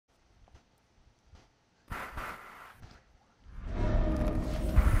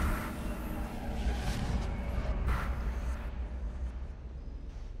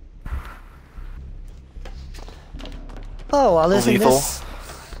Oh, well, isn't Lethal. this...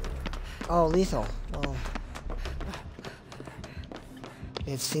 Oh, lethal. Well...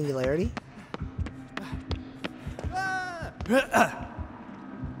 It's singularity?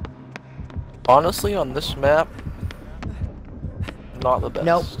 Honestly, on this map, not the best.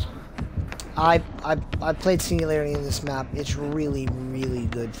 Nope. I played singularity in this map. It's really, really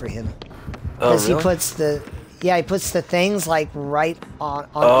good for him. Oh, Because really? he puts the... Yeah, he puts the things, like, right on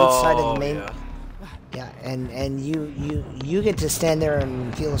each side of the main... Yeah. Yeah, and you get to stand there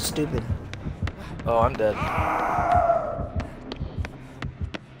and feel stupid. Oh, I'm dead.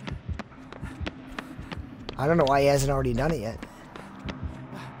 I don't know why he hasn't already done it yet.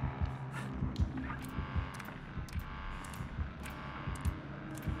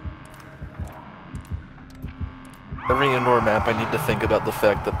 Every indoor map, I need to think about the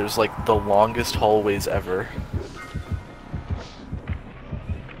fact that there's like the longest hallways ever.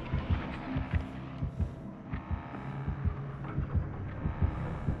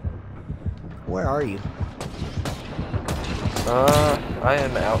 Where are you? I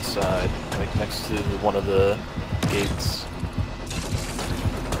am outside, like next to one of the gates.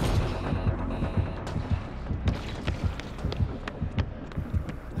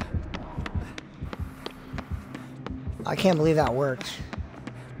 I can't believe that worked.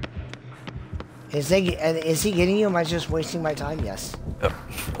 Is he getting you? Am I just wasting my time? Yes. Yep.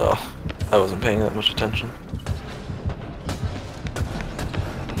 Oh, I wasn't paying that much attention.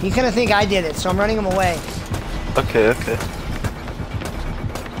 You kind of think I did it, so I'm running him away. Okay, okay.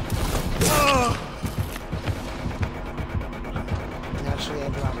 Naturally, I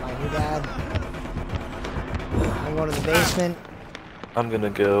dropped my dad. I'm going to the basement. I'm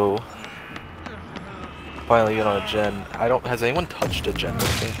gonna go finally get on a gen. Has anyone touched a gen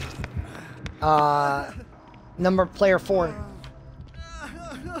with me? Player 4.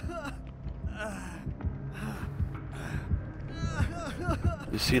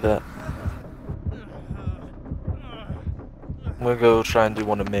 You see that? I'm gonna go try and do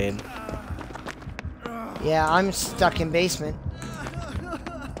one in main. Yeah, I'm stuck in basement.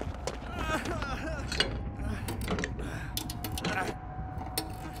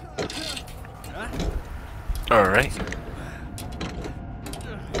 Alright.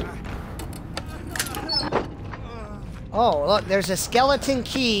 Oh, look, there's a skeleton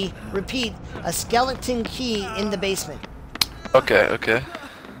key. Repeat, a skeleton key in the basement. Okay, okay.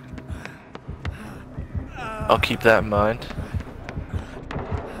 I'll keep that in mind.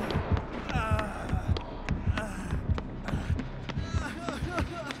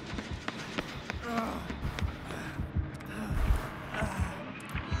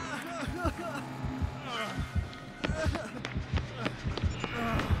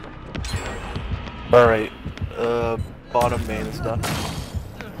 Alright, bottom main is done.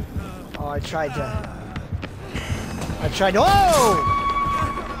 Oh, I tried to... Oh!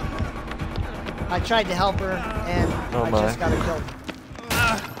 I tried to help her, and Oh I my. just got her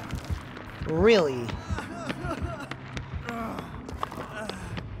killed. Really?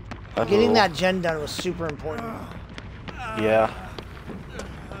 Getting that gen done was super important. Yeah.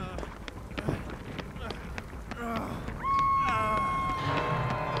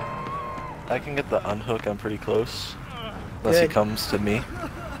 I can get the unhook, I'm pretty close. Unless Good. he comes to me.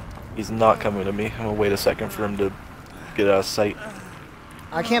 He's not coming to me. I'm gonna wait a second for him to get out of sight.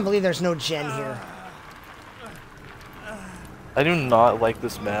 I can't believe there's no gen here. I do not like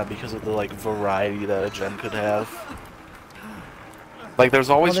this map because of the like variety that a gen could have. Like there's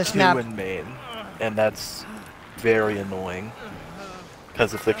always this two map- in main, and that's very annoying.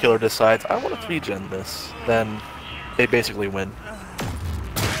 Because if the killer decides, I want to 3-gen this, then they basically win.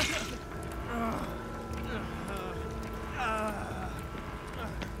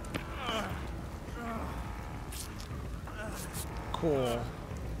 Cool.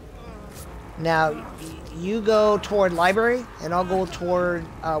 Now, you go toward library, and I'll go toward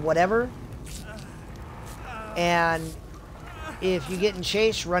whatever. And if you get in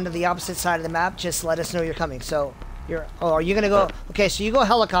chase, run to the opposite side of the map. Just let us know you're coming. So, are you gonna go? Okay, so you go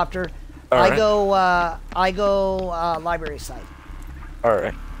helicopter. Alright. I go library side. All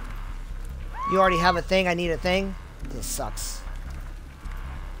right. You already have a thing. I need a thing. This sucks.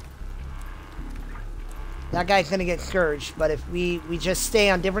 That guy's gonna get scourged, but if we just stay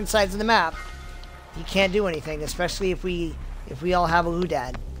on different sides of the map, he can't do anything, especially if we all have a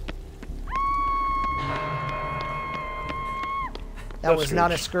Ludad. That was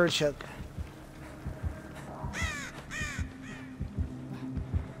not a scourge hook.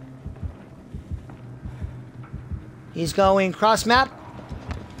 He's going cross map.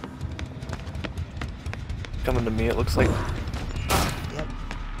 Coming to me, it looks like. Yep.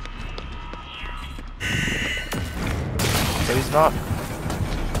 No, he's not.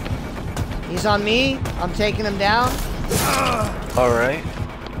 He's on me. I'm taking him down. Alright.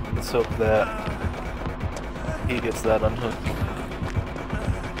 Let's hope that he gets that unhook.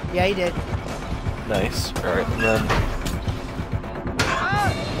 Yeah, he did. Nice. Alright, and then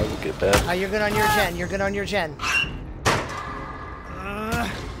I will get that. You're good on your gen. You're good on your gen.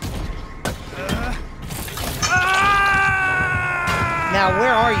 Now,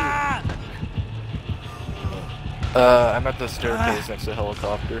 where are you? I'm at the staircase next to the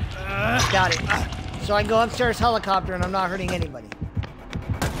helicopter. Got it. So I go upstairs helicopter and I'm not hurting anybody.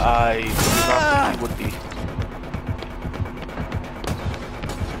 I do not think he would be.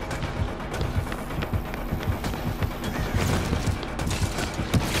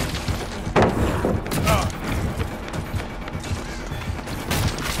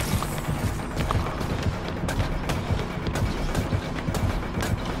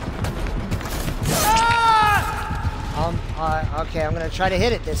 Okay, I'm gonna try to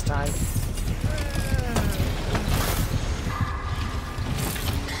hit it this time.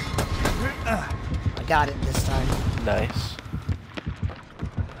 I got it this time. Nice.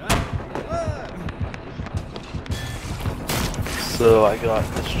 So I got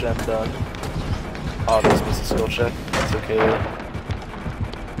this gem done. Oh, this was a skill check. That's okay.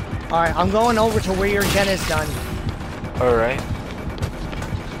 Alright, I'm going over to where your gen is done. Alright.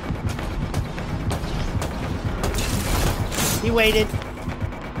 He waited.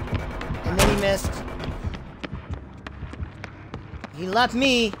 And then he missed. He left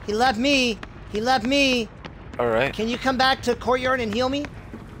me. He left me. He left me. Alright. Can you come back to courtyard and heal me?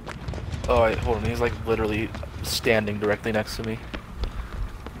 Alright, hold on. He's like literally standing directly next to me.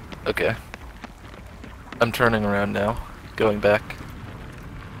 Okay. I'm turning around now. Going back.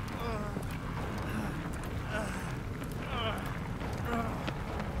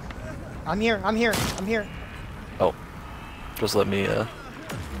 I'm here. I'm here. I'm here. Oh. Just let me,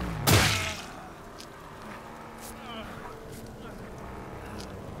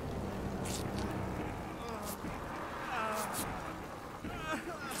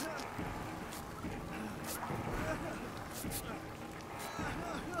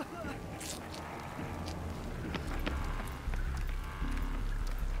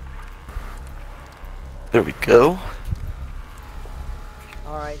 There we go.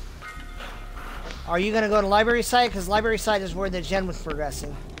 Alright. Are you gonna go to library site? Because library site is where the gen was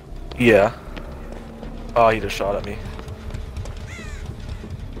progressing. Yeah. Oh, he just shot at me.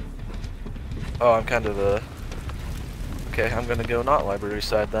 Oh, I'm kind of, okay, I'm gonna go not library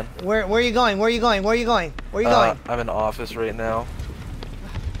side then. Where are you going? Where are you going? Where are you going? Where are you going? I'm in the office right now.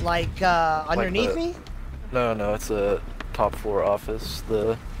 Like, underneath me? No, it's a top floor office.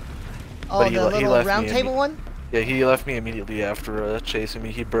 Oh, the little round table one? Yeah, he left me immediately after chasing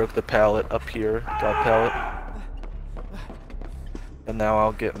me. He broke the pallet up here, top pallet. And now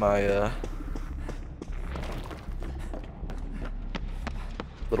I'll get my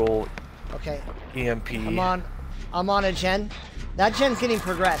little okay. EMP. I'm on a gen. That gen's getting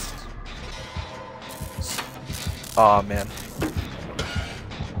progressed. Aw, man.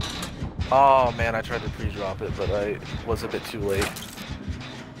 Oh man, I tried to pre-drop it, but I was a bit too late.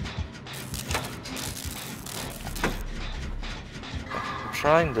 I'm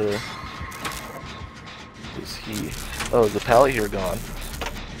trying to... Is he... Oh, is the pallet here gone?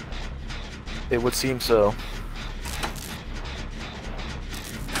 It would seem so.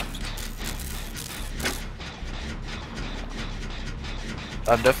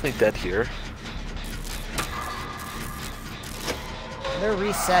 I'm definitely dead here. They're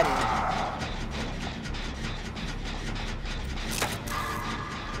resetting.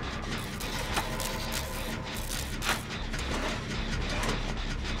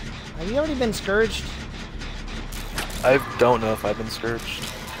 Have you already been scourged? I don't know if I've been scourged.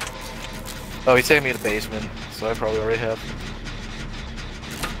 Oh, he's taking me to the basement, so I probably already have.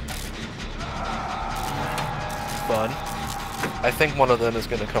 Fun. I think one of them is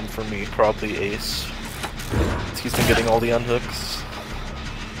going to come for me, probably Ace. He's been getting all the unhooks.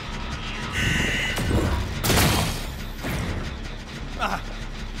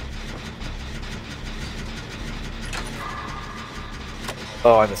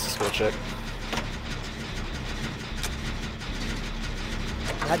 Oh, I missed a skill check.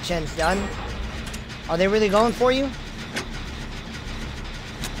 That gen's done. Are they really going for you?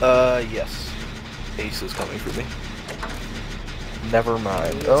 Yes. Ace is coming for me. Never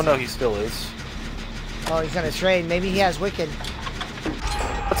mind. Oh no, he still is. Oh, he's gonna trade. Maybe he has Wicked.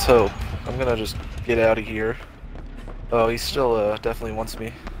 Let's hope. I'm gonna just get out of here. Oh, he still definitely wants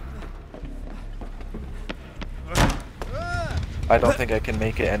me. I don't think I can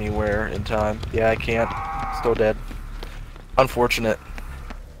make it anywhere in time. Yeah, I can't. Still dead. Unfortunate.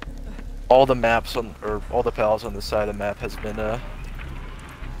 All the maps on, or all the pals on the side of the map has been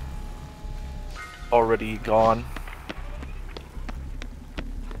already gone.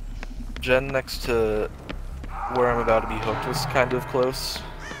 Gen next to where I'm about to be hooked was kind of close.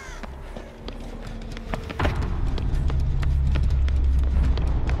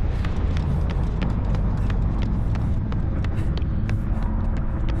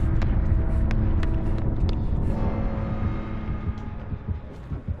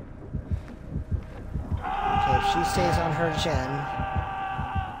 Okay, if she stays on her gen.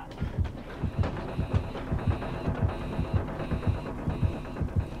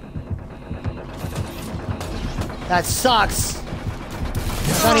 That sucks.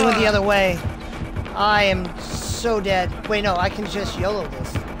 Sonny went the other way. I am so dead. Wait, no, I can just YOLO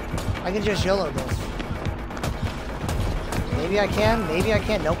this. I can just YOLO this. Maybe I can, maybe I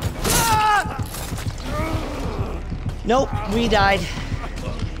can't. Nope. Nope, we died.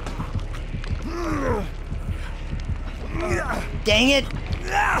 Dang it!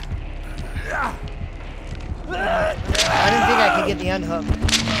 I didn't think I could get the unhook.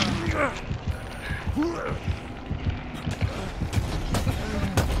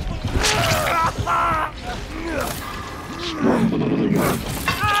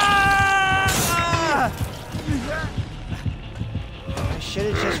 I should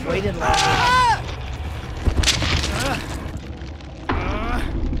have just waited longer.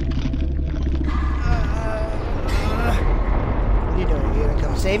 What are you doing? Are you gonna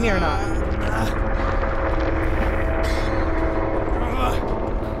come save me or not?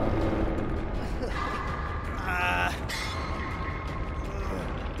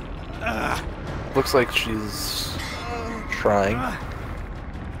 Looks like she's trying.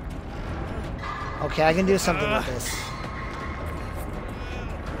 Okay, I can do something with this.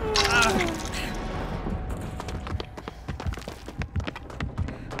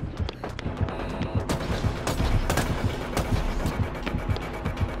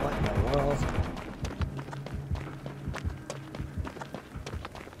 What in the world?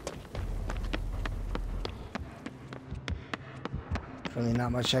 Really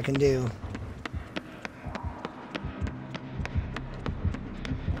not much I can do.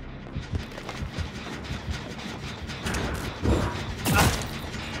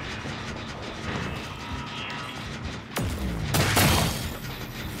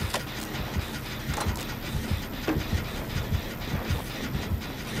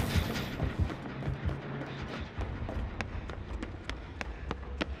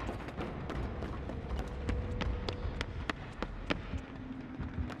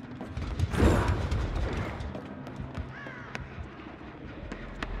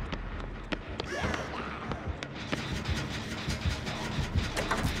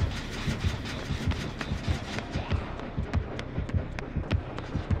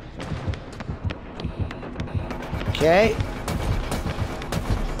 Okay.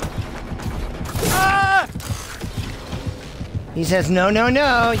 He says, no, no,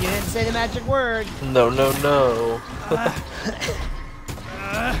 no. You didn't say the magic word. No, no, no.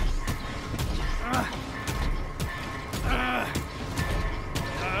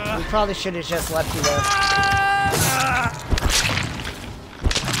 We probably should have just left you there.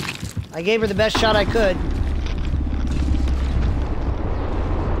 I gave her the best shot I could.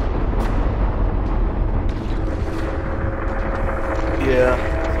 Yeah.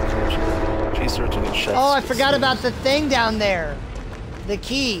 She's searching in chests. Oh, I forgot about the thing down there. The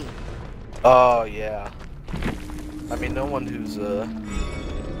key. Oh, yeah. I mean, no one who's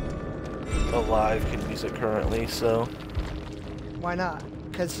alive can use it currently, so... Why not?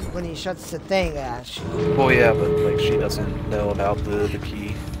 Because when he shuts the thing, Ash. Well, yeah, but, like, she doesn't know about the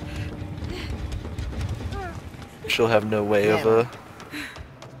key. She'll have no way of,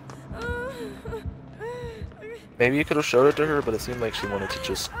 Maybe you could have showed it to her, but it seemed like she wanted to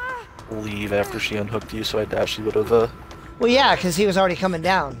just leave after she unhooked you, so I doubt she would have, Well, yeah, because he was already coming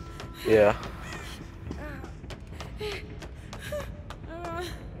down. Yeah.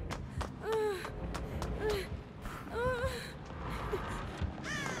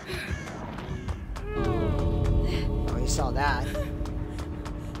 Oh, you saw that.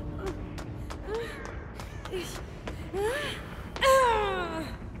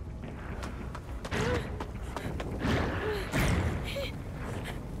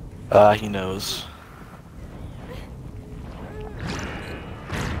 He knows.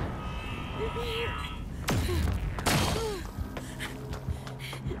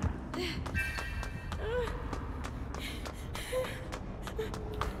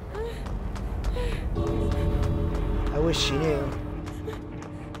 I wish she knew.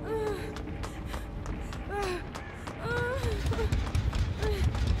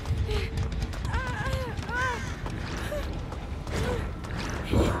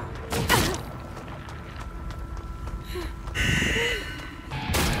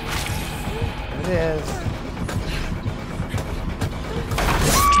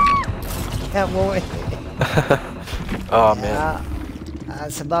 Yeah, well, Oh man.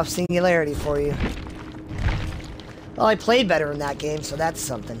 that's a buff singularity for you. Well, I played better in that game, so that's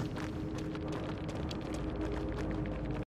something.